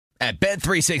At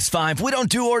Bet365, we don't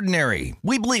do ordinary.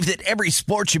 We believe that every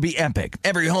sport should be epic.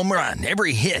 Every home run,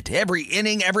 every hit, every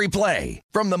inning, every play.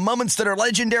 From the moments that are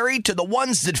legendary to the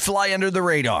ones that fly under the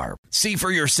radar. See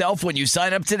for yourself when you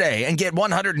sign up today and get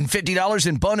 $150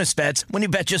 in bonus bets when you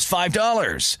bet just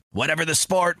 $5. Whatever the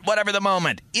sport, whatever the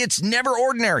moment, it's never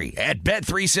ordinary at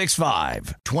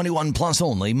Bet365. 21 plus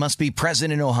only. Must be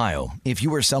present in Ohio. If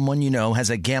you or someone you know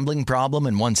has a gambling problem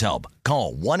and wants help,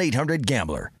 call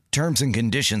 1-800-GAMBLER. Terms and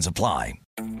conditions apply.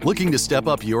 Looking to step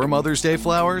up your Mother's Day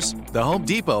flowers? The Home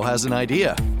Depot has an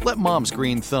idea. Let Mom's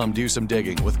green thumb do some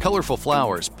digging with colorful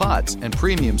flowers, pots, and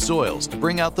premium soils to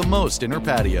bring out the most in her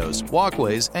patios,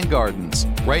 walkways, and gardens.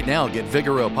 Right now, get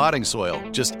Vigoro potting soil,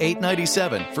 just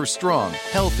 $8.97 for strong,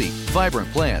 healthy, vibrant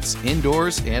plants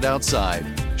indoors and outside.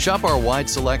 Shop our wide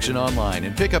selection online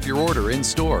and pick up your order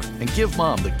in-store and give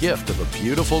Mom the gift of a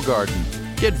beautiful garden.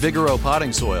 Get Vigoro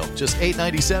potting soil, just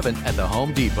 $8.97 at the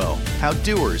Home Depot. How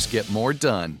doers get more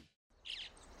done.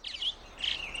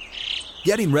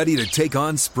 Getting ready to take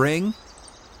on spring?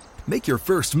 Make your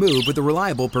first move with the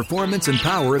reliable performance and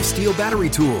power of Steel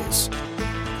battery tools.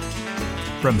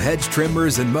 From hedge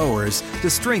trimmers and mowers to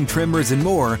string trimmers and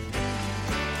more,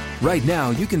 right now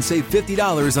you can save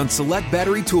 $50 on select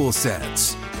battery tool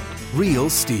sets. Real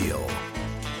Steel.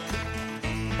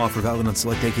 Offer valid on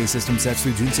select AK system sets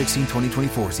through June 16,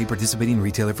 2024. See participating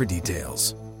retailer for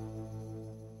details.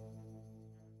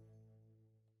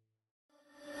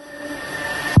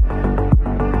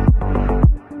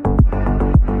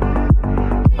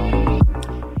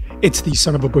 It's the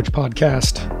Son of a Butch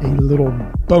podcast, a little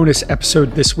bonus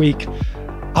episode this week.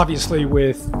 Obviously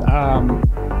with,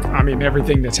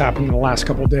 everything that's happened in the last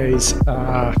couple of days,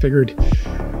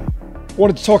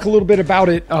 wanted to talk a little bit about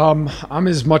it. I'm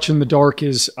as much in the dark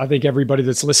as I think everybody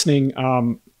that's listening.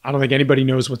 I don't think anybody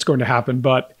knows what's going to happen,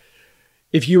 but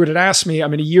if you had asked me, a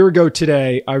year ago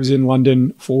today, I was in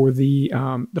London for the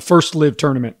first LIV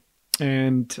tournament.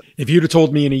 And if you'd have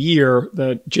told me in a year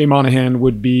that Jay Monahan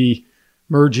would be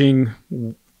merging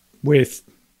with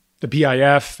the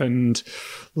PIF and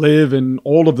LIV and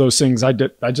all of those things, I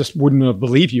just wouldn't have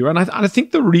believed you. And I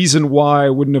think the reason why I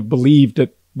wouldn't have believed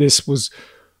that this was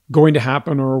going to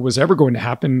happen or was ever going to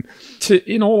happen,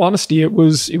 in all honesty, it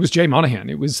was Jay Monahan.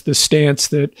 It was the stance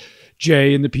that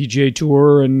Jay and the PGA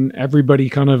Tour and everybody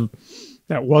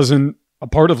that wasn't a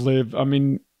part of LIV.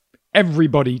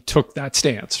 Everybody took that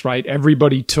stance, right?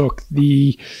 Everybody took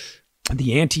the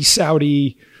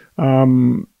anti-Saudi,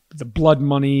 the blood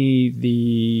money,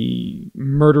 the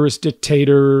murderous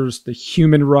dictators, the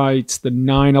human rights, the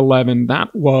 9/11.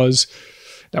 That was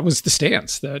the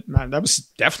stance. That was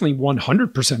definitely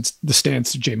 100% the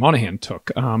stance that Jay Monahan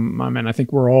took. I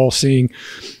think we're all seeing,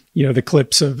 the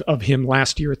clips of him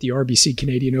last year at the RBC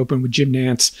Canadian Open with Jim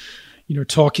Nantz,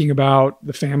 talking about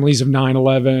the families of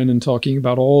 9/11 and talking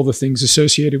about all the things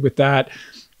associated with that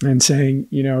and saying,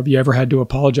 have you ever had to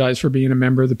apologize for being a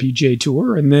member of the PGA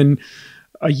Tour? And then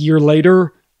a year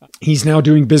later, he's now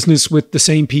doing business with the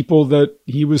same people that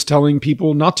he was telling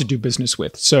people not to do business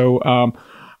with. So,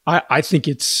 I think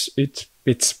it's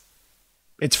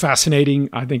fascinating.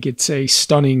 I think it's a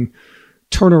stunning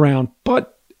turnaround,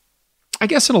 but I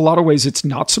guess in a lot of ways it's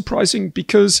not surprising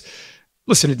because,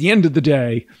 listen, at the end of the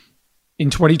day,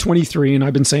 in 2023, and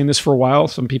I've been saying this for a while,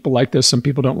 some people like this, some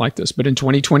people don't like this, but in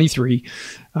 2023,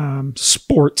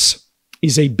 sports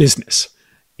is a business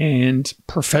and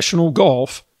professional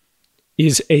golf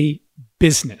is a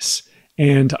business.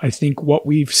 And I think what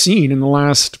we've seen in the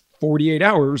last 48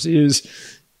 hours is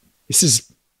this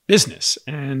is business.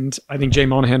 And I think Jay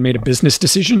Monahan made a business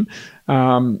decision.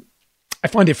 I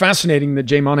find it fascinating that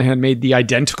Jay Monahan made the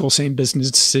identical same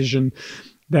business decision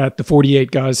that the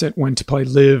 48 guys that went to play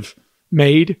LIV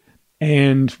made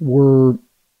and were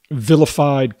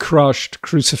vilified, crushed,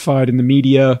 crucified in the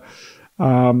media.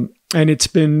 And it's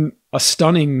been a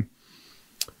stunning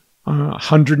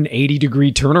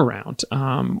 180-degree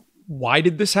turnaround. Why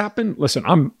did this happen? Listen,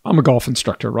 I'm a golf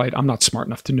instructor, right? I'm not smart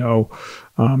enough to know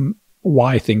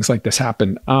why things like this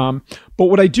happen. But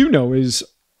what I do know is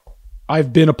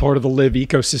I've been a part of the LIV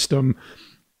ecosystem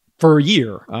for a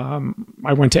year.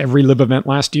 I went to every LIV event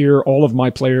last year. All of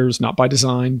my players, not by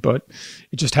design, but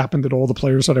it just happened that all the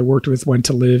players that I worked with went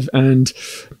to LIV. And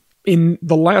in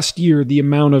the last year, the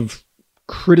amount of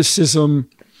criticism,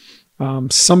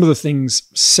 some of the things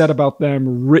said about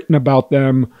them, written about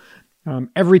them,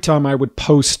 every time I would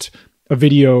post a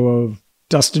video of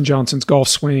Dustin Johnson's golf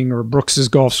swing or Brooks's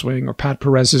golf swing or Pat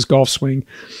Perez's golf swing,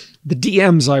 the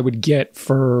DMs I would get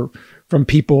from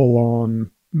people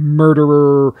on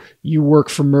murderer, you work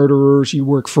for murderers, you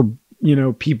work for,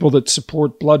 people that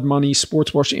support blood money,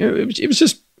 sports washing. It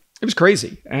was it was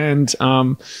crazy. And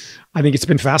I think it's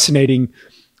been fascinating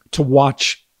to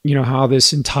watch, how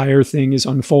this entire thing is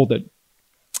unfolded.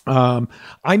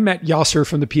 I met Yasser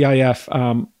from the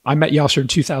PIF. I met Yasser in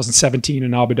 2017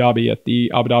 in Abu Dhabi at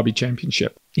the Abu Dhabi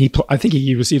Championship. I think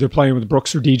he was either playing with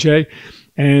Brooks or DJ,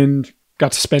 and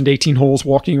got to spend 18 holes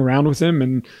walking around with him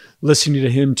and listening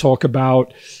to him talk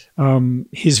about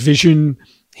his vision,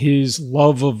 his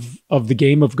love of the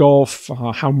game of golf,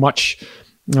 how much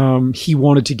he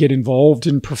wanted to get involved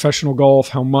in professional golf,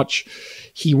 how much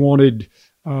he wanted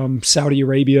Saudi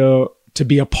Arabia to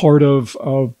be a part of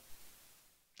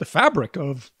the fabric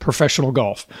of professional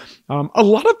golf. A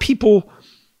lot of people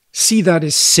see that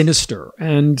as sinister,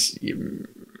 and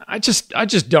I just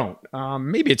don't.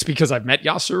 Maybe it's because I've met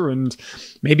Yasser, and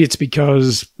maybe it's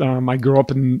because I grew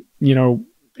up in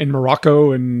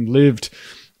Morocco and lived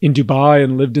in Dubai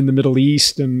and lived in the Middle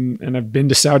East, and I've been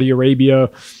to Saudi Arabia,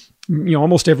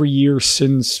 almost every year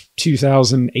since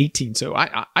 2018. So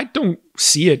I don't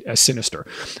see it as sinister.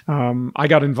 I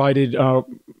got invited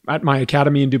at my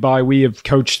academy in Dubai. We have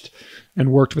coached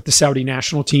and worked with the Saudi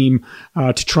national team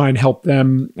to try and help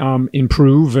them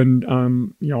improve. And,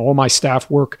 all my staff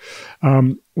work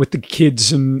with the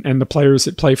kids and the players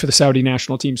that play for the Saudi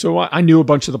national team. So I knew a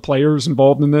bunch of the players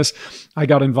involved in this. I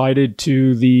got invited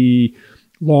to the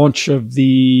launch of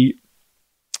the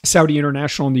Saudi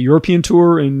International on the European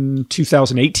Tour in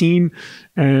 2018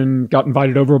 and got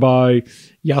invited over by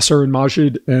Yasser and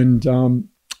Majid. And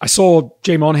I saw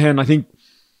Jay Monahan, I think,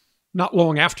 not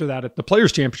long after that at the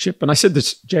Players Championship. And I said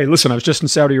this, Jay, listen, I was just in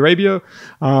Saudi Arabia.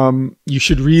 You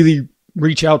should really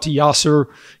reach out to Yasser.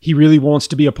 He really wants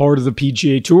to be a part of the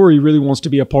PGA Tour. He really wants to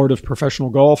be a part of professional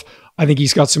golf. I think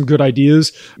he's got some good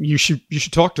ideas. You should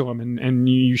talk to him and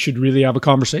you should really have a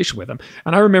conversation with him.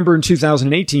 And I remember in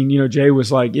 2018, Jay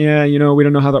was like, yeah, we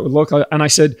don't know how that would look. And I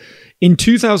said, in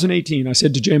 2018, I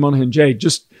said to Jay Monahan, Jay,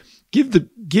 just give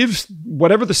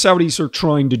whatever the Saudis are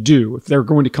trying to do, if they're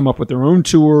going to come up with their own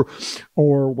tour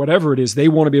or whatever it is they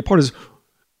want to be a part of,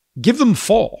 give them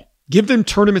fall. Give them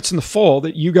tournaments in the fall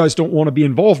that you guys don't want to be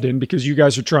involved in because you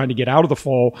guys are trying to get out of the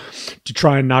fall to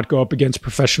try and not go up against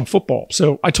professional football.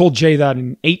 So I told Jay that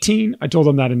in 18. I told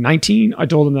him that in 19. I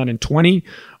told him that in 20.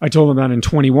 I told him that in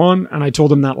 21. And I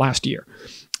told him that last year.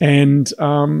 And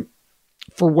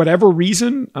for whatever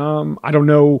reason, I don't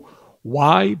know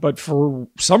why, but for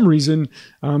some reason,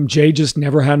 Jay just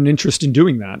never had an interest in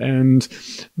doing that. And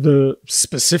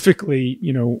specifically,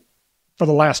 for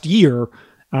the last year,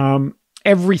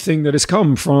 everything that has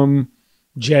come from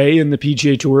Jay and the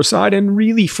PGA Tour side, and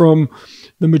really from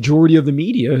the majority of the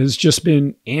media, has just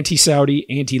been anti-Saudi,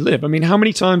 anti-LIV. I mean, how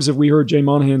many times have we heard Jay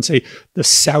Monahan say the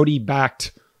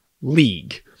Saudi-backed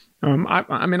league?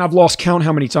 I've lost count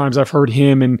how many times I've heard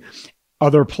him and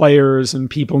other players and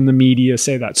people in the media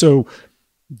say that. So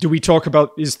do we talk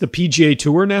about, is the PGA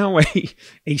Tour now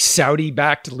a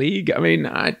Saudi-backed league? I mean,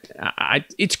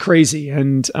 it's crazy.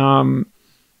 And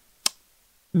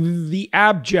the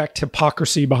abject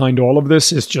hypocrisy behind all of this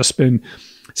has just been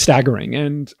staggering.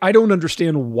 And I don't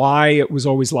understand why it was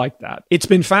always like that. It's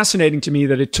been fascinating to me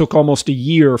that it took almost a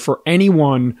year for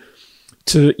anyone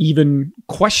to even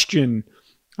question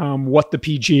what the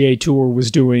PGA Tour was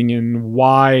doing and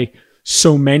why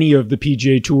so many of the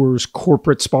PGA Tour's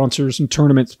corporate sponsors and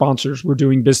tournament sponsors were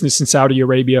doing business in Saudi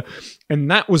Arabia. And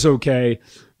that was okay,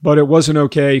 but it wasn't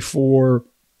okay for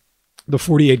the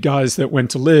 48 guys that went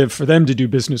to LIV, for them to do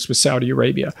business with Saudi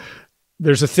Arabia.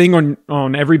 There's a thing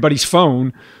on everybody's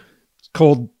phone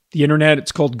called the internet.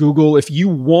 It's called Google. If you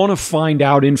want to find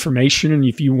out information and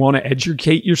if you want to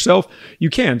educate yourself, you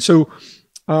can. So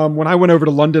when I went over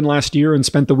to London last year and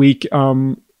spent the week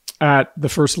at the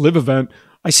first LIV event,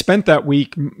 I spent that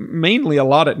week mainly a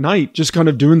lot at night just kind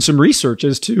of doing some research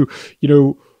as to,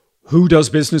 who does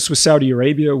business with Saudi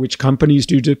Arabia, which companies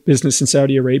do business in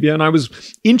Saudi Arabia. And I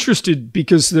was interested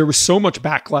because there was so much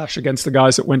backlash against the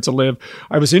guys that went to LIV.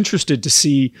 I was interested to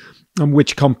see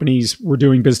which companies were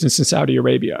doing business in Saudi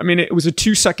Arabia. I mean, it was a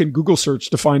 2-second Google search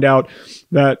to find out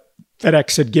that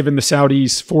FedEx had given the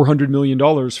Saudis $400 million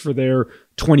for their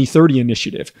 2030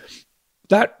 initiative.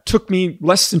 That took me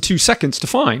less than 2 seconds to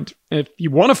find. If you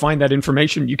want to find that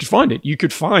information, you could find it. You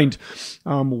could find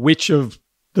which of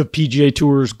the PGA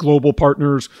Tour's global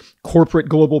partners, corporate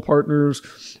global partners,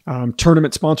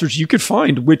 tournament sponsors, you could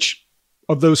find which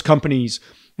of those companies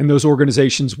and those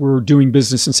organizations were doing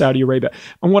business in Saudi Arabia.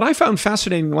 And what I found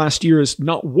fascinating last year is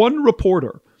not one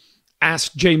reporter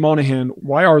asked Jay Monahan,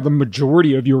 why are the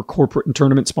majority of your corporate and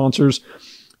tournament sponsors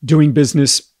doing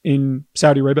business in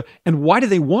Saudi Arabia? And why do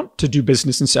they want to do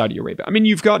business in Saudi Arabia? I mean,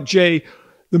 you've got Jay,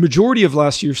 the majority of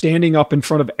last year, standing up in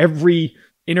front of every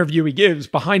interview he gives,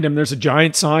 behind him, there's a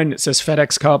giant sign that says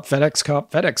FedEx Cup, FedEx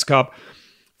Cup, FedEx Cup.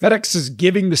 FedEx is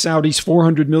giving the Saudis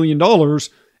 $400 million,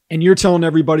 and you're telling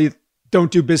everybody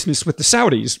don't do business with the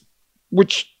Saudis,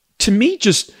 which to me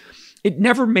it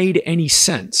never made any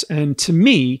sense. And to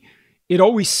me, it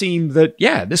always seemed that,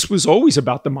 this was always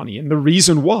about the money. And the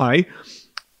reason why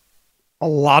a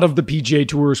lot of the PGA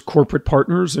Tour's corporate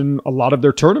partners and a lot of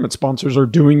their tournament sponsors are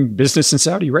doing business in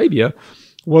Saudi Arabia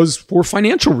was for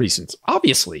financial reasons.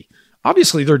 Obviously,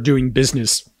 they're doing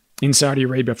business in Saudi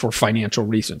Arabia for financial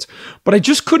reasons. But I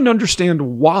just couldn't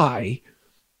understand why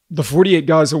the 48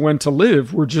 guys that went to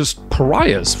live were just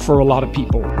pariahs for a lot of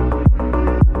people.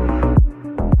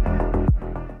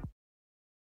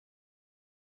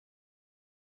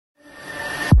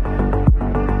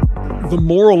 The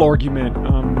moral argument,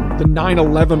 the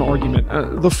 9/11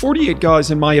 argument, the 48 guys,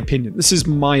 in my opinion, this is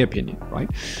my opinion, right?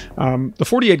 The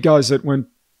 48 guys that went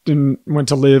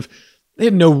to live, they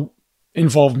had no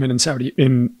involvement in Saudi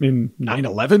in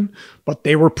 9/11, but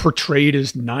they were portrayed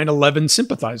as 9/11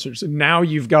 sympathizers. And now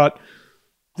you've got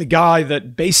the guy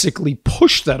that basically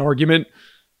pushed that argument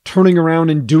turning around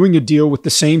and doing a deal with the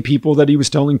same people that he was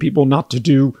telling people not to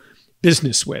do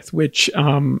business with, which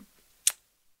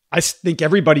I think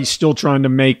everybody's still trying to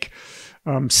make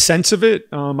sense of it.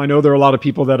 I know there are a lot of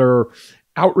people that are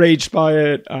outraged by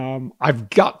it. I've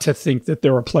got to think that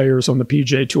there are players on the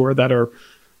PGA Tour that are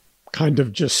kind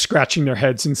of just scratching their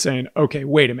heads and saying, okay,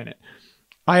 wait a minute.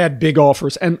 I had big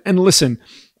offers. And listen,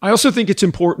 I also think it's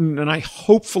important, and I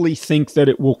hopefully think that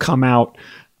it will come out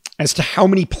as to how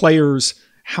many players,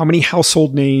 how many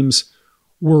household names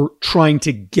were trying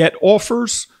to get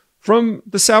offers from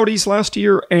the Saudis last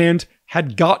year and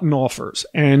had gotten offers.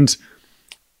 And,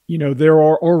 there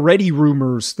are already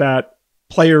rumors that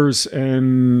players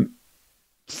and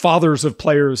fathers of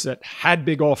players that had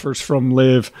big offers from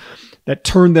LIV that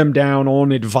turned them down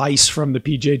on advice from the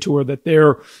PGA Tour, that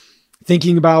they're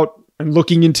thinking about and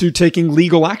looking into taking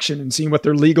legal action and seeing what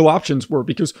their legal options were,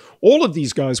 because all of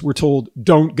these guys were told,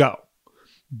 don't go.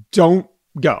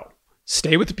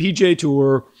 Stay with the PGA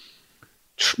Tour.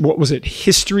 What was it?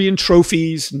 History and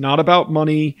trophies, not about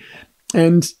money.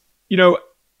 And,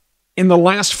 in the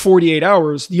last 48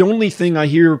 hours, the only thing I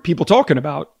hear people talking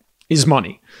about is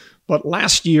money. But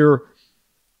last year,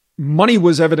 money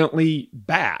was evidently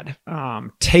bad.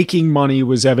 Taking money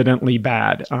was evidently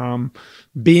bad.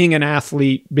 Being an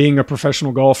athlete, being a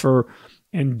professional golfer,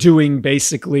 and doing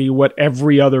basically what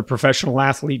every other professional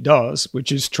athlete does,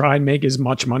 which is try and make as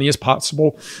much money as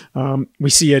possible. We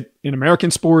see it in American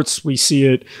sports. We see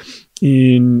it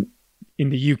in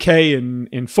the UK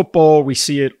in football. We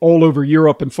see it all over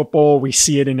Europe in football. We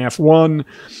see it in F1.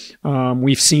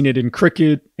 We've seen it in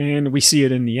cricket, and we see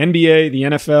it in the NBA, the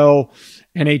NFL,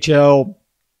 NHL,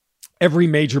 every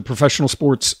major professional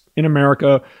sports in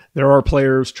America. There are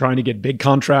players trying to get big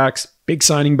contracts, big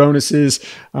signing bonuses.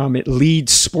 It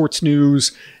leads sports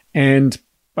news.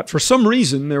 But for some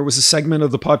reason, there was a segment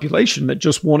of the population that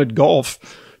just wanted golf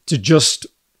to just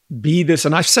be this.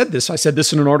 And I said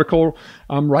this in an article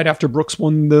right after Brooks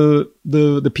won the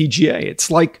PGA.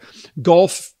 It's like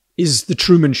golf is the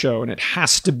Truman Show, and it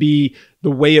has to be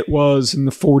the way it was in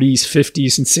the 40s,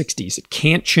 50s, and 60s. It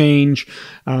can't change.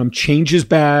 Change is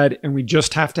bad, and we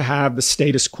just have to have the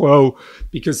status quo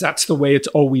because that's the way it's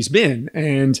always been.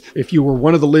 And if you were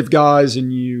one of the LIV guys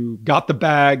and you got the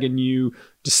bag and you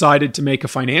decided to make a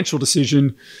financial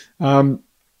decision,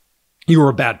 you were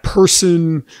a bad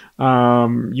person.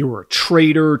 You were a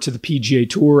traitor to the PGA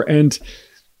Tour, and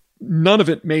none of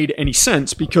it made any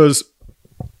sense because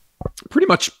pretty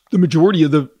much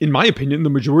in my opinion, the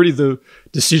majority of the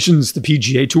decisions the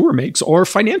PGA Tour makes are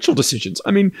financial decisions.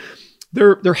 I mean,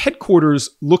 their headquarters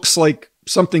looks like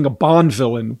something a Bond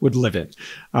villain would live in.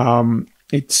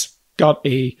 It's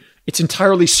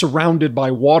entirely surrounded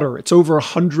by water. It's over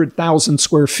 100,000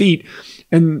 square feet,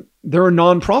 and they're a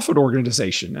nonprofit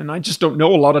organization. And I just don't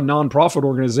know a lot of nonprofit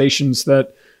organizations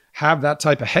that have that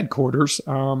type of headquarters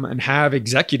and have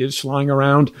executives flying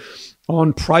around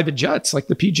on private jets like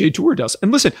the PGA Tour does.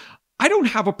 And listen, I don't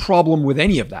have a problem with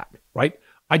any of that, right?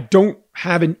 I don't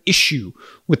have an issue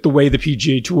with the way the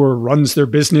PGA Tour runs their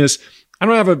business. I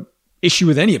don't have an issue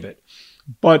with any of it.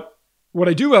 But what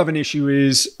I do have an issue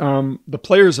is the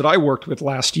players that I worked with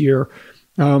last year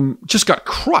just got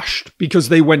crushed because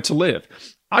they went to LIV.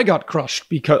 I got crushed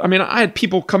because, I had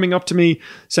people coming up to me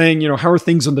saying, how are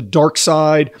things on the dark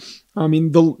side?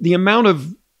 The amount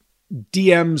of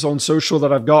DMs on social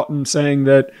that I've gotten saying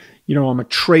that, I'm a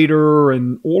traitor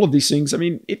and all of these things.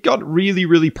 It got really,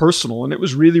 really personal, and it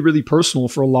was really, really personal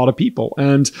for a lot of people.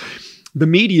 And the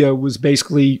media was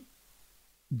basically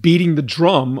beating the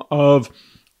drum of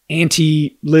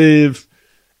anti-live,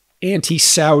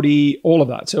 anti-Saudi, all of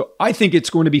that. So I think it's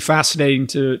going to be fascinating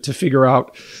to figure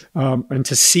out and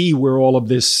to see where all of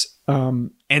this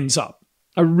ends up.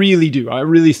 I really do. I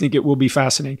really think it will be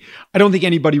fascinating. I don't think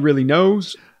anybody really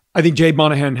knows. I think Jay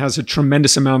Monahan has a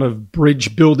tremendous amount of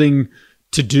bridge building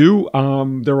to do.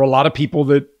 There are a lot of people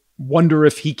that wonder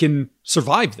if he can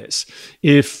survive this,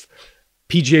 if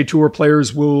PGA Tour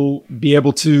players will be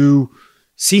able to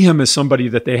see him as somebody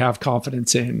that they have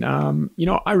confidence in.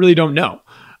 I really don't know.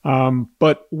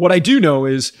 But what I do know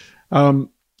is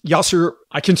Yasser,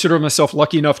 I consider myself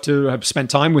lucky enough to have spent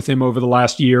time with him over the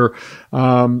last year,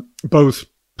 both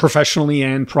professionally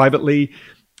and privately.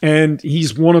 And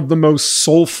he's one of the most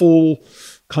soulful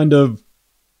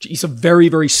he's a very,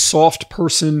 very soft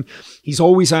person. He's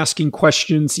always asking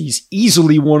questions. He's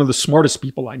easily one of the smartest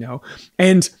people I know.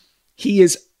 And he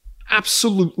is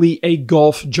absolutely a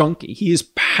golf junkie. He is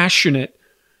passionate,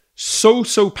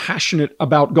 so passionate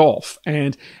about golf.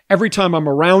 And every time I'm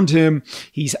around him,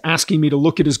 he's asking me to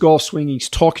look at his golf swing. He's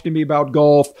talking to me about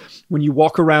golf. When you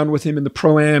walk around with him in the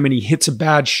Pro-Am and he hits a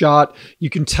bad shot, you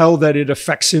can tell that it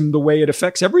affects him the way it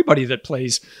affects everybody that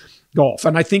plays golf.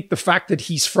 And I think the fact that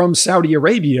he's from Saudi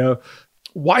Arabia,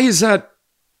 why is that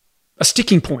a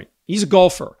sticking point? He's a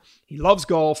golfer. He loves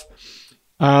golf.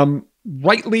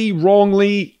 Rightly,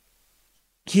 wrongly,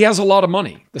 he has a lot of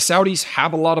money. The Saudis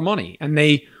have a lot of money, and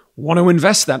they want to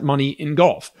invest that money in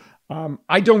golf.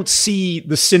 I don't see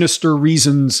the sinister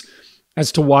reasons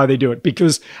as to why they do it,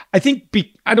 because I think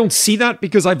I don't see that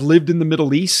because I've lived in the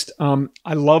Middle East.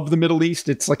 I love the Middle East.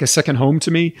 It's like a second home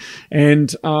to me.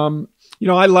 And,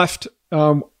 I left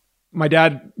my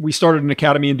dad. We started an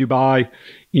academy in Dubai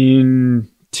in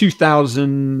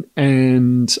 2000,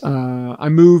 and I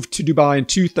moved to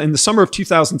Dubai in the summer of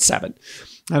 2007.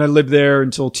 And I lived there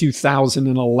until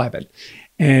 2011.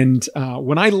 And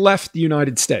when I left the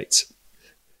United States,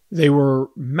 they were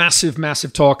massive,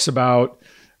 massive talks about,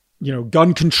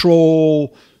 gun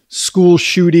control, school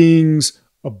shootings,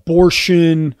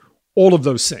 abortion, all of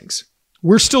those things.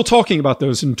 We're still talking about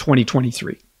those in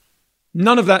 2023.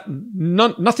 None of that,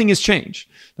 nothing has changed.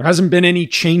 There hasn't been any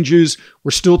changes.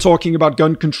 We're still talking about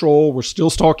gun control. We're still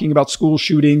talking about school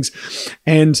shootings.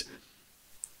 And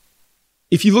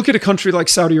if you look at a country like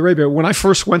Saudi Arabia, when I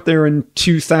first went there in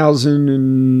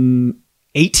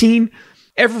 2018,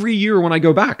 every year when I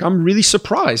go back, I'm really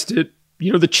surprised at,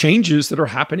 the changes that are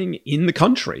happening in the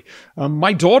country.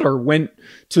 My daughter went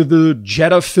to the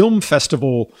Jeddah Film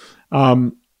Festival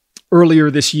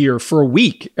earlier this year for a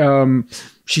week.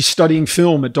 She's studying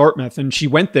film at Dartmouth, and she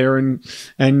went there, and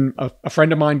a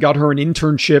friend of mine got her an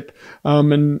internship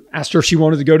and asked her if she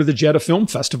wanted to go to the Jeddah Film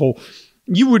Festival.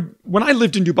 When I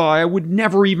lived in Dubai, I would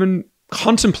never even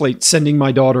contemplate sending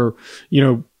my daughter,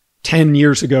 10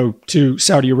 years ago to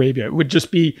Saudi Arabia. It would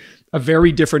just be a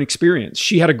very different experience.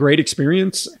 She had a great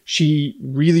experience. She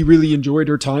really, really enjoyed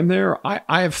her time there.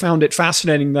 I have found it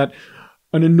fascinating that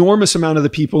an enormous amount of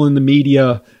the people in the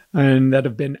media and that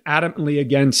have been adamantly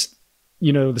against,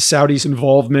 the Saudis'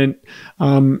 involvement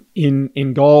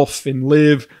in golf, in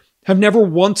live, have never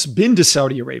once been to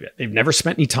Saudi Arabia. They've never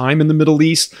spent any time in the Middle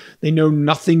East. They know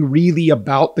nothing really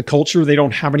about the culture. They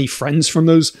don't have any friends from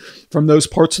those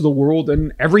parts of the world,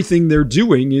 and everything they're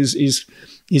doing is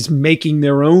making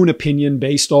their own opinion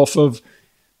based off of,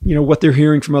 what they're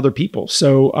hearing from other people.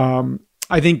 So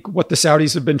I think what the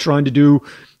Saudis have been trying to do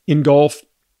in golf,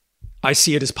 I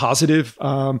see it as positive.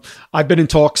 I've been in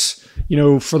talks,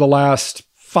 for the last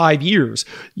 5 years.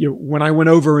 When I went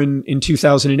over in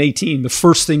 2018, the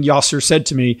first thing Yasser said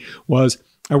to me was,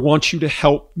 I want you to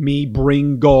help me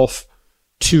bring golf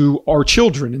to our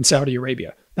children in Saudi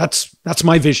Arabia. That's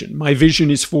my vision. My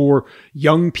vision is for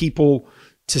young people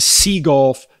to see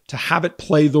golf, to have it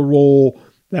play the role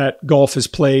that golf has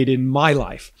played in my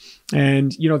life.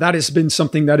 And, that has been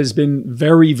something that has been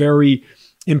very, very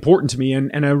important to me.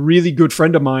 And a really good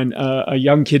friend of mine, a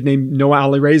young kid named Noah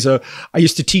Alireza, I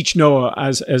used to teach Noah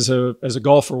as a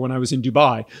golfer when I was in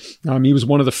Dubai. He was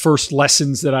one of the first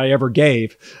lessons that I ever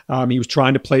gave. He was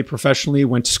trying to play professionally,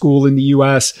 went to school in the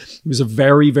US. He was a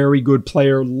very, very good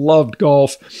player, loved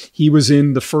golf. He was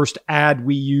in the first ad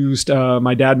we used,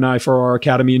 my dad and I, for our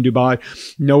academy in Dubai.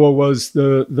 Noah was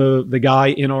the guy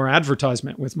in our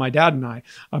advertisement with my dad and I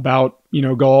about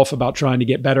golf, about trying to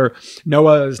get better.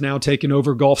 Noah has now taken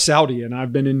over Golf Saudi, and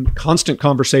I've been in constant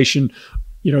conversation,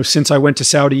 since I went to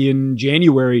Saudi in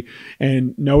January,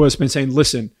 and Noah's been saying,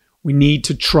 listen, we need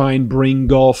to try and bring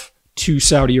golf to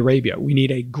Saudi Arabia. We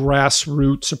need a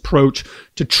grassroots approach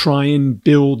to try and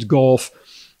build golf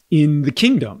in the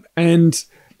kingdom. And,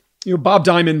 Bob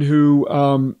Diamond,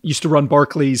 who used to run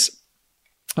Barclays,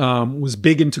 was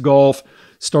big into golf,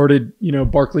 started,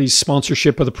 Barclays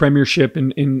sponsorship of the Premiership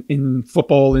in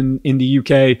football in the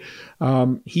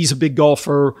UK. He's a big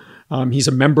golfer. He's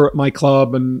a member at my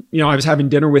club. And, I was having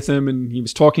dinner with him and he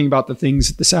was talking about the things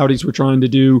that the Saudis were trying to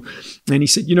do. And he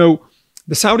said, the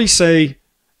Saudis say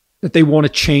that they want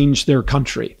to change their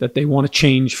country, that they want to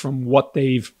change from what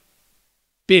they've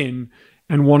been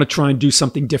and want to try and do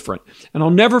something different. And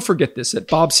I'll never forget this, that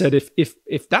Bob said,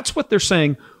 if that's what they're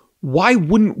saying, why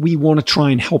wouldn't we want to try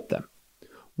and help them?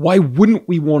 Why wouldn't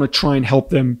we want to try and help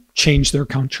them change their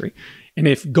country? And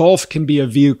if golf can be a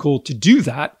vehicle to do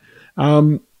that,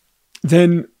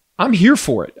 then I'm here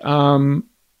for it.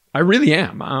 I really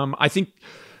am. I think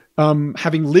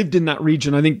having lived in that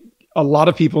region, I think a lot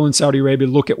of people in Saudi Arabia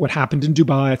look at what happened in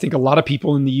Dubai. I think a lot of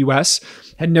people in the US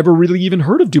had never really even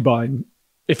heard of Dubai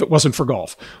if it wasn't for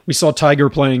golf. We saw Tiger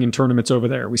playing in tournaments over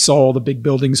there. We saw all the big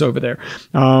buildings over there.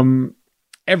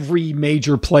 Every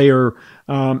major player,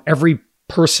 every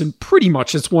person pretty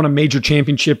much that's won a major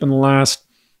championship in the last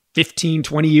 15,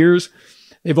 20 years,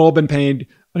 they've all been paid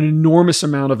an enormous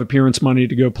amount of appearance money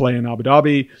to go play in Abu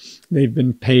Dhabi. They've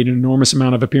been paid an enormous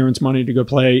amount of appearance money to go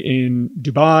play in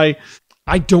Dubai.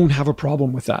 I don't have a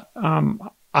problem with that.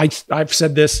 I've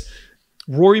said this.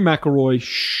 Rory McIlroy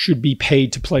should be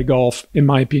paid to play golf, in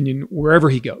my opinion, wherever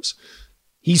he goes.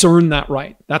 He's earned that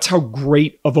right. That's how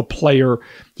great of a player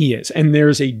he is. And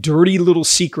there's a dirty little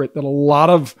secret that a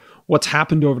lot of what's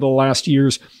happened over the last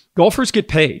years, golfers get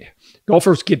paid.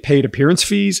 Golfers get paid appearance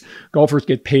fees. Golfers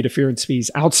get paid appearance fees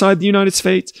outside the United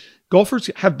States. Golfers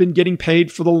have been getting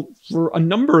paid for a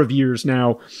number of years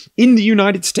now in the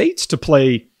United States to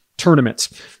play tournaments.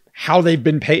 How they've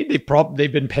been paid,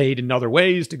 they've been paid in other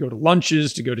ways, to go to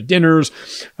lunches, to go to dinners.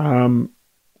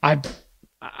 I've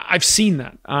seen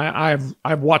that.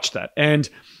 I've watched that, and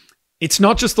it's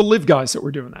not just the live guys that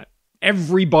were doing that.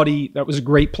 Everybody that was a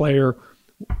great player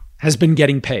has been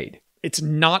getting paid. It's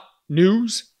not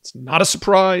news. It's not a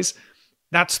surprise.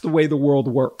 That's the way the world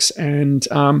works, and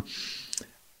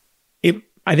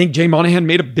I think Jay Monahan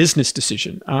made a business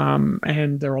decision,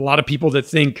 and there are a lot of people that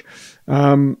think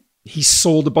he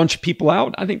sold a bunch of people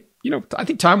out. I think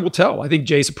time will tell. I think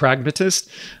Jay's a pragmatist.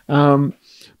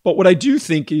 But what I do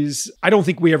think is, I don't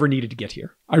think we ever needed to get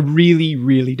here. I really,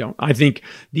 really don't. I think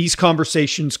these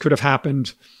conversations could have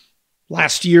happened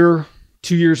last year,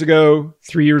 2 years ago,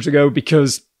 3 years ago,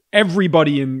 because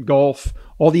everybody in golf,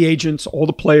 all the agents, all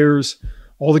the players,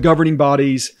 all the governing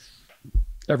bodies,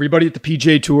 everybody at the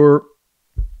PGA Tour,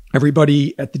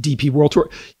 everybody at the DP World Tour.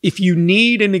 If you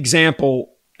need an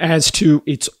example as to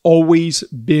it's always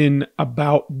been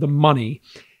about the money,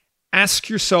 ask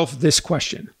yourself this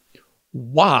question.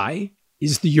 Why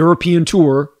is the European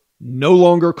Tour no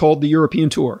longer called the European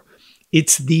Tour?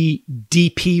 It's the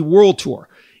DP World Tour.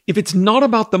 If it's not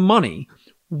about the money,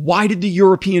 why did the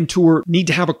European Tour need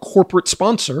to have a corporate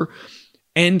sponsor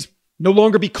and no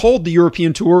longer be called the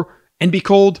European Tour and be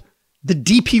called the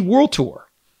DP World Tour?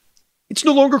 It's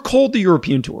no longer called the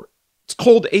European Tour. It's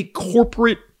called a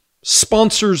corporate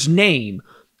sponsor's name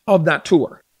of that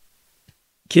tour.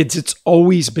 Kids, it's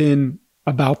always been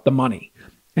about the money.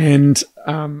 And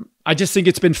I just think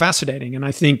it's been fascinating. And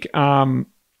I think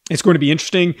it's going to be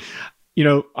interesting.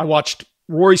 I watched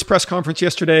Rory's press conference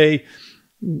yesterday.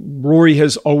 Rory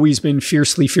has always been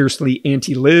fiercely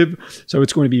anti-LIV. So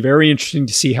it's going to be very interesting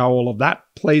to see how all of that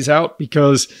plays out,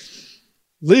 because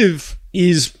LIV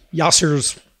is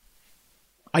Yasser's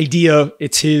idea.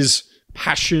 It's his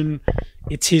passion.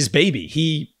 It's his baby.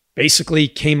 He basically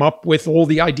came up with all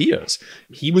the ideas.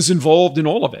 He was involved in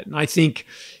all of it. And I think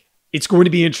it's going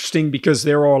to be interesting because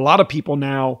there are a lot of people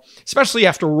now, especially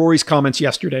after Rory's comments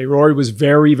yesterday. Rory was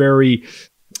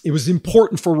it was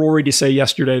important for Rory to say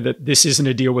yesterday that this isn't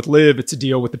a deal with LIV, it's a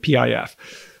deal with the PIF.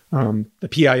 The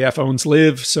PIF owns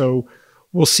LIV, so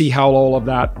we'll see how all of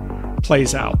that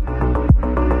plays out.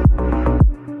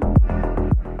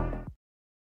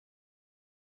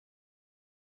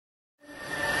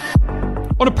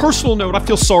 On a personal note, I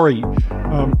feel sorry.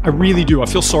 I really do. I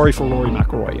feel sorry for Rory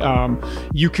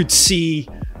McIlroy. You could see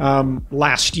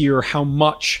last year how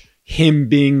much him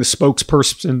being the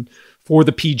spokesperson for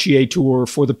the PGA Tour,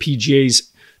 for the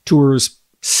PGA's Tour's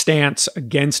stance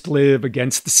against LIV,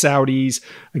 against the Saudis,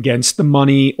 against the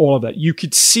money, all of that. You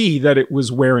could see that it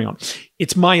was wearing on.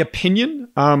 It's my opinion.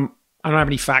 I don't have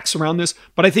any facts around this,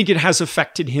 but I think it has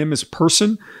affected him as a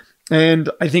person. And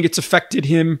I think it's affected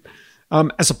him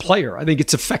as a player. I think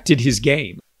it's affected his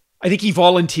game. I think he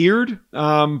volunteered,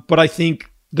 but I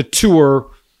think the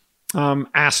tour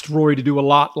asked Rory to do a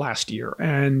lot last year.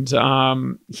 And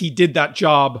he did that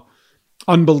job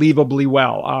unbelievably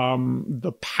well.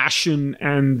 The passion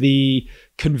and the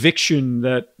conviction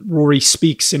that Rory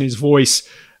speaks in his voice,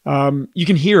 you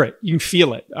can hear it, you can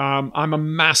feel it. I'm a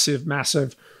massive,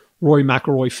 massive Rory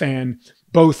McIlroy fan,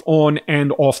 both on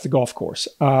and off the golf course.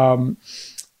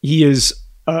 He is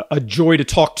a joy to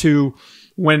talk to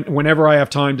whenever I have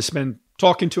time to spend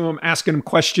talking to him, asking him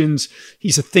questions.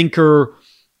 He's a thinker.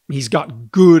 He's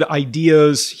got good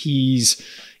ideas. He's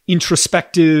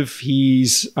introspective.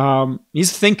 He's a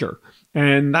thinker.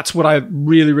 And that's what I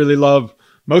really, really love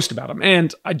most about him.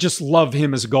 And I just love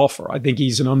him as a golfer. I think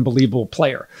he's an unbelievable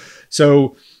player.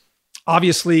 So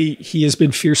obviously he has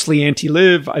been fiercely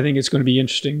anti-LIV. I think it's going to be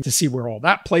interesting to see where all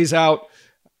that plays out.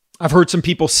 I've heard some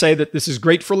people say that this is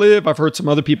great for LIV. I've heard some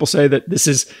other people say that this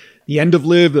is the end of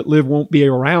LIV, that LIV won't be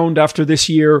around after this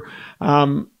year.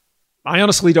 I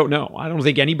honestly don't know. I don't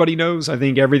think anybody knows. I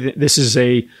think this is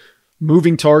a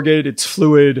moving target. It's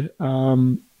fluid.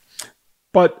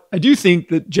 But I do think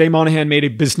that Jay Monahan made a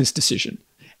business decision.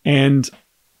 And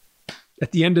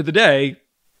at the end of the day,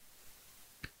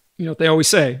 you know what they always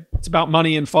say, it's about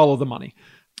money and follow the money.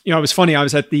 You know, it was funny. I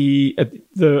was at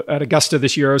Augusta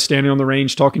this year. I was standing on the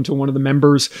range talking to one of the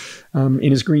members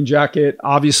in his green jacket.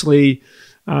 Obviously,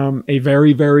 a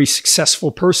very, very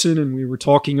successful person. And we were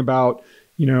talking about,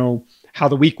 you know, how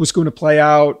the week was going to play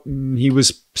out. And he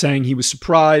was saying he was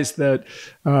surprised that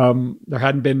there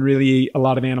hadn't been really a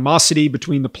lot of animosity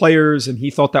between the players. And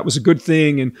he thought that was a good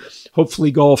thing. And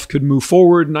hopefully golf could move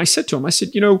forward. And I said to him,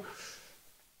 you know,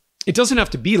 it doesn't have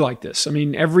to be like this. I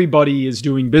mean, everybody is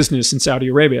doing business in Saudi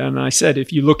Arabia. And I said,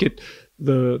 if you look at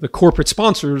the corporate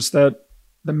sponsors that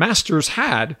the Masters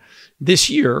had this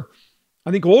year, I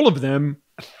think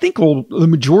the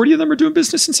majority of them are doing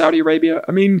business in Saudi Arabia.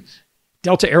 I mean,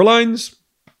 Delta Airlines,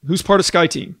 who's part of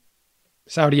SkyTeam?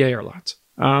 Saudi Airlines.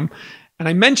 And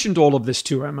I mentioned all of this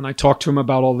to him, and I talked to him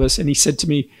about all this, and he said to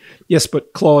me, yes,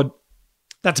 but Claude,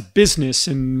 that's business,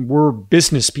 and we're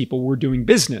business people. We're doing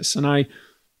business. And I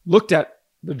looked at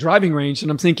the driving range and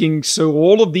I'm thinking, so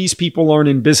all of these people aren't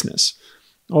in business.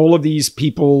 All of these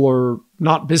people are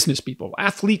not business people.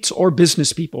 Athletes are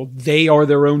business people. They are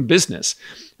their own business.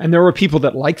 And there are people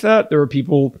that like that. There are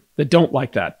people that don't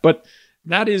like that. But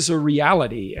that is a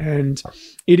reality. And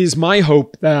it is my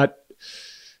hope that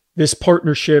this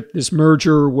partnership, this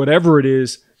merger, whatever it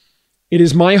is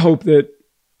my hope that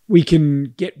we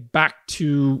can get back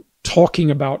to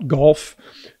talking about golf,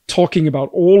 talking about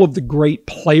all of the great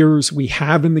players we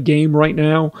have in the game right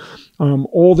now,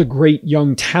 all the great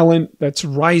young talent that's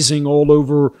rising all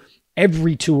over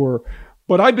every tour.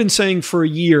 But I've been saying for a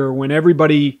year,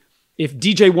 if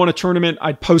DJ won a tournament,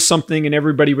 I'd post something and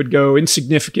everybody would go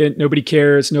insignificant, nobody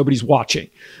cares, nobody's watching.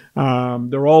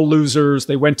 They're all losers,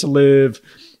 they went to LIV,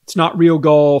 it's not real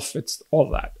golf, it's all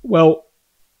that. Well,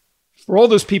 for all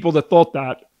those people that thought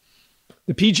that,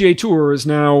 the PGA Tour is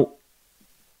now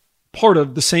part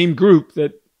of the same group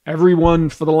that everyone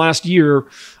for the last year,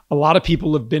 a lot of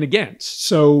people have been against.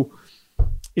 So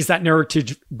is that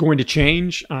narrative going to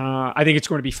change? I think it's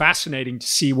going to be fascinating to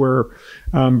see where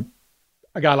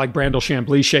a guy like Brandel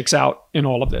Chambly shakes out in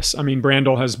all of this. I mean,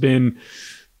 Brandel has been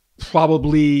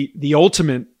probably the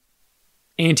ultimate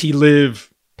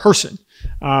anti-LIV person.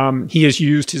 He has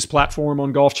used his platform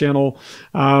on Golf Channel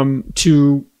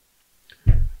to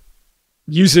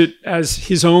use it as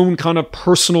his own kind of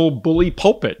personal bully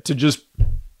pulpit to just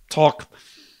talk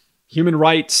human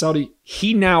rights, Saudi.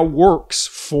 He now works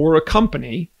for a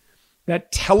company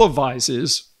that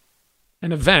televises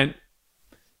an event,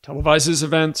 televises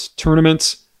events,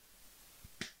 tournaments,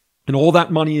 and all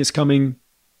that money is going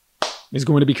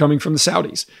to be coming from the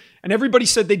Saudis. And everybody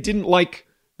said they didn't like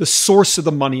the source of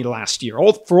the money last year.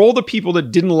 For all the people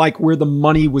that didn't like where the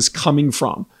money was coming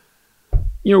from,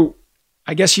 you know,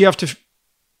 I guess you have to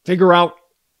figure out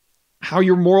how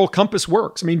your moral compass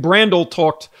works. I mean, Brandel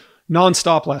talked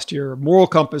nonstop last year, moral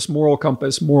compass, moral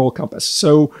compass, moral compass.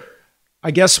 So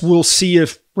I guess we'll see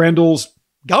if Brandel's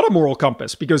got a moral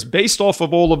compass, because based off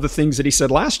of all of the things that he said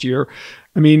last year,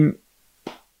 I mean,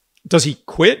 does he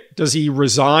quit? Does he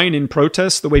resign in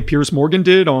protest the way Piers Morgan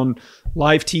did on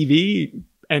live TV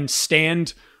and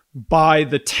stand by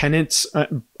the tenets,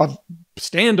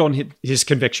 stand on his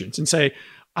convictions and say,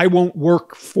 I won't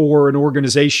work for an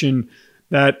organization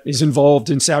that is involved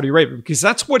in Saudi Arabia? Because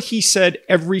that's what he said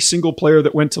every single player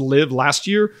that went to LIV last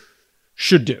year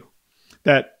should do.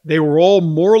 That they were all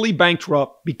morally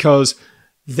bankrupt because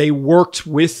they worked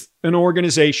with an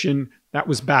organization that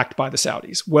was backed by the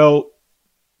Saudis. Well,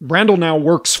 Brandel now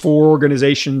works for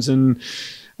organizations and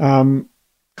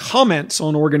comments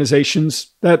on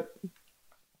organizations that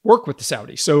work with the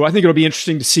Saudis. So I think it'll be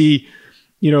interesting to see,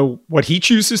 you know, what he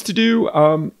chooses to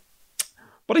do.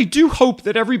 But I do hope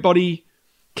that everybody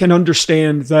can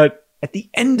understand that at the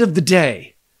end of the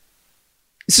day,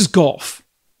 this is golf.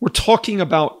 We're talking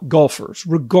about golfers,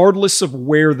 regardless of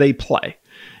where they play.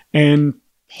 And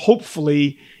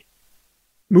hopefully,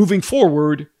 moving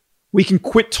forward, we can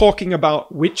quit talking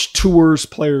about which tours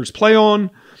players play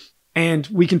on, and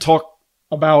we can talk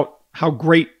about how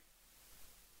great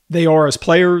they are as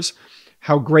players,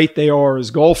 how great they are as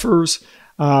golfers,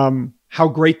 how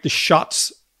great the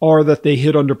shots are that they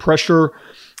hit under pressure.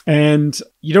 And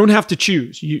you don't have to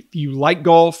choose. You like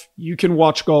golf, you can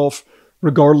watch golf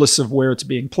regardless of where it's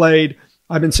being played.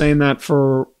 I've been saying that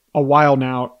for a while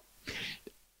now.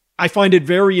 I find it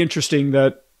very interesting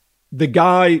that the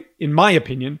guy, in my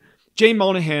opinion, Jay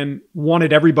Monahan,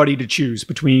 wanted everybody to choose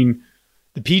between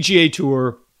the PGA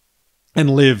Tour and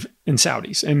LIV and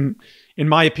Saudis. And in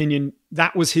my opinion,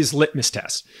 that was his litmus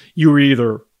test. You were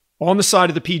either on the side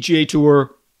of the PGA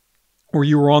Tour or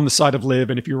you were on the side of LIV.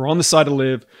 And if you were on the side of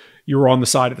LIV, you were on the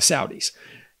side of the Saudis.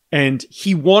 And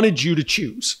he wanted you to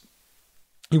choose.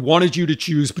 He wanted you to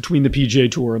choose between the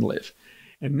PGA Tour and LIV.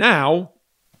 And now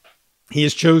he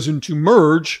has chosen to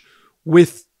merge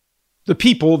with the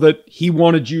people that he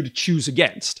wanted you to choose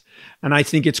against. And I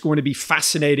think it's going to be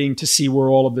fascinating to see where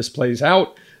all of this plays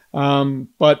out.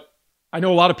 But I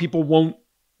know a lot of people won't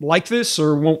like this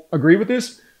or won't agree with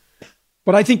this,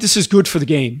 but I think this is good for the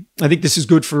game. I think this is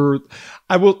good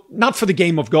not for the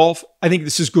game of golf. I think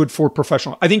this is good for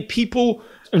professional. I think people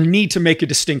need to make a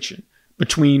distinction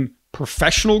between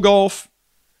professional golf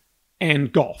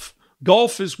and golf.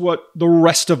 Golf is what the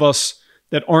rest of us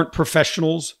that aren't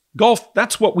professionals, golf,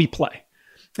 that's what we play.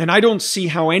 And I don't see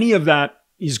how any of that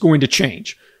is going to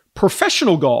change.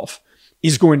 Professional golf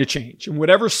is going to change. And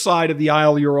whatever side of the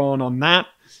aisle you're on that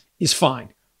is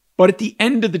fine. But at the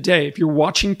end of the day, if you're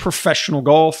watching professional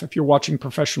golf, if you're watching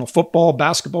professional football,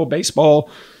 basketball,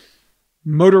 baseball,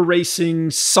 motor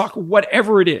racing, soccer,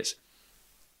 whatever it is,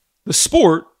 the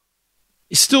sport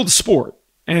is still the sport.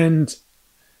 And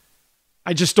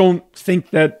I just don't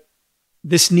think that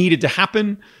this needed to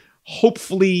happen.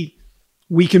 Hopefully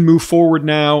we can move forward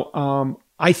now.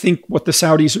 I think what the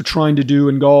Saudis are trying to do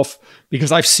in golf,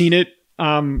 because I've seen it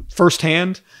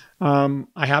firsthand. I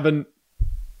haven't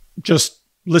just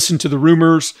listened to the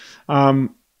rumors.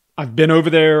 I've been over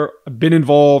there. I've been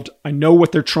involved. I know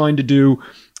what they're trying to do.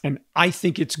 And I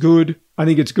think it's good. I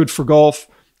think it's good for golf.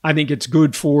 I think it's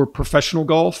good for professional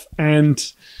golf. And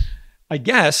I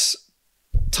guess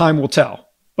time will tell.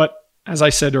 But as I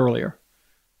said earlier,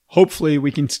 hopefully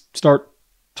we can start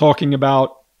talking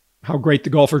about how great the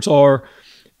golfers are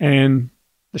and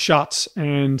the shots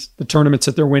and the tournaments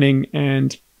that they're winning.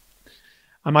 And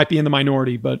I might be in the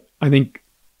minority, but I think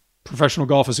professional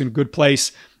golf is in a good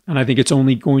place. And I think it's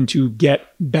only going to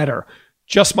get better.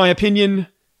 Just my opinion.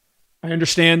 I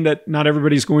understand that not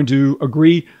everybody's going to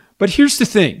agree. But here's the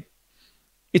thing.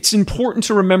 It's important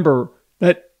to remember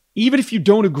that even if you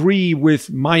don't agree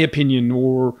with my opinion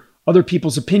or other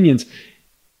people's opinions,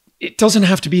 it doesn't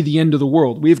have to be the end of the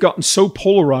world. We have gotten so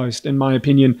polarized, in my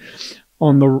opinion,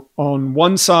 on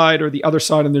one side or the other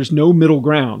side, and there's no middle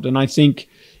ground. And I think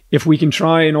if we can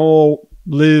try and all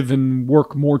live and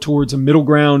work more towards a middle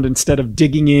ground instead of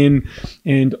digging in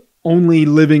and only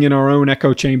living in our own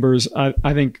echo chambers,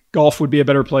 I think golf would be a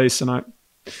better place, and I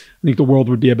think the world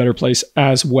would be a better place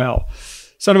as well.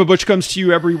 Son of a Butch comes to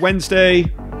you every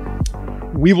Wednesday.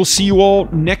 We will see you all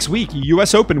next week,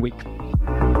 US Open week.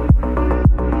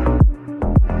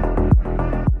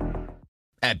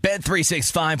 At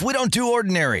Bet365, we don't do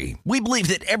ordinary. We believe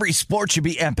that every sport should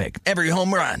be epic. Every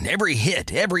home run, every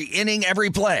hit, every inning, every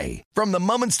play. From the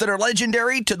moments that are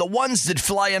legendary to the ones that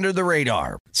fly under the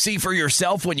radar. See for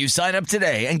yourself when you sign up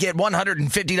today and get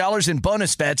 $150 in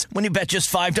bonus bets when you bet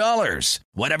just $5.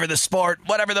 Whatever the sport,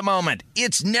 whatever the moment,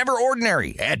 it's never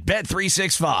ordinary at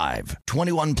Bet365.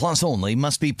 21 plus only.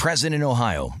 Must be present in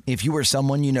Ohio. If you or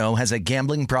someone you know has a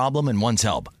gambling problem and wants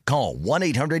help, call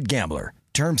 1-800-GAMBLER.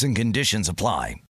 Terms and conditions apply.